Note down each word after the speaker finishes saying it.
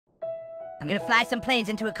I'm gonna fly some planes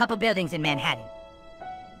into a couple buildings in Manhattan.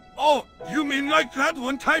 Oh, you mean like that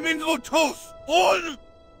one time in Lotos? Oh!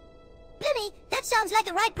 Penny, that sounds like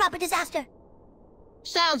a right proper disaster.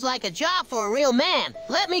 Sounds like a job for a real man.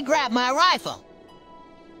 Let me grab my rifle.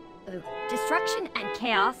 Destruction and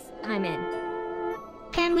chaos, I'm in.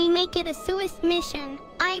 Can we make it a Swiss mission?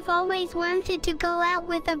 I've always wanted to go out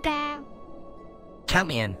with a bang. Count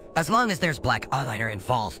me in, as long as there's black eyeliner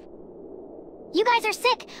involved. You guys are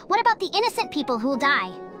sick. What about the innocent people who'll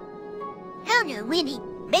die? Hell no, Wendy.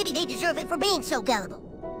 Maybe they deserve it for being so gullible.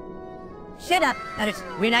 Shut up! Others,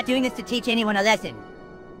 we're not doing this to teach anyone a lesson.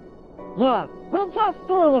 Yeah, we're just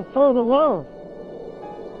doing it for the love.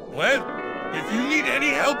 Well, if you need any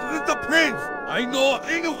help with the prince, I know a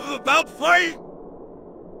thing about flying.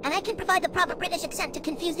 And I can provide the proper British accent to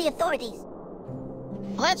confuse the authorities.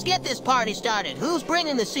 Let's get this party started. Who's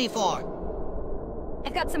bringing the C4?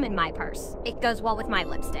 I've got some in my purse. It goes well with my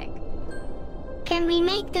lipstick. Can we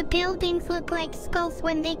make the buildings look like skulls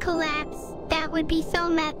when they collapse? That would be so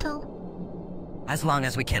metal. As long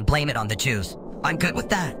as we can't blame it on the Jews. I'm good with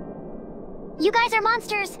that. You guys are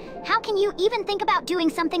monsters. How can you even think about doing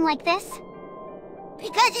something like this?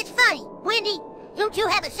 Because it's funny. Wendy, don't you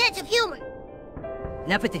have a sense of humor?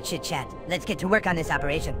 Enough with the chit-chat. Let's get to work on this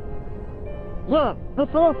operation. Yeah,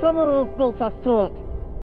 before someone else built us to it.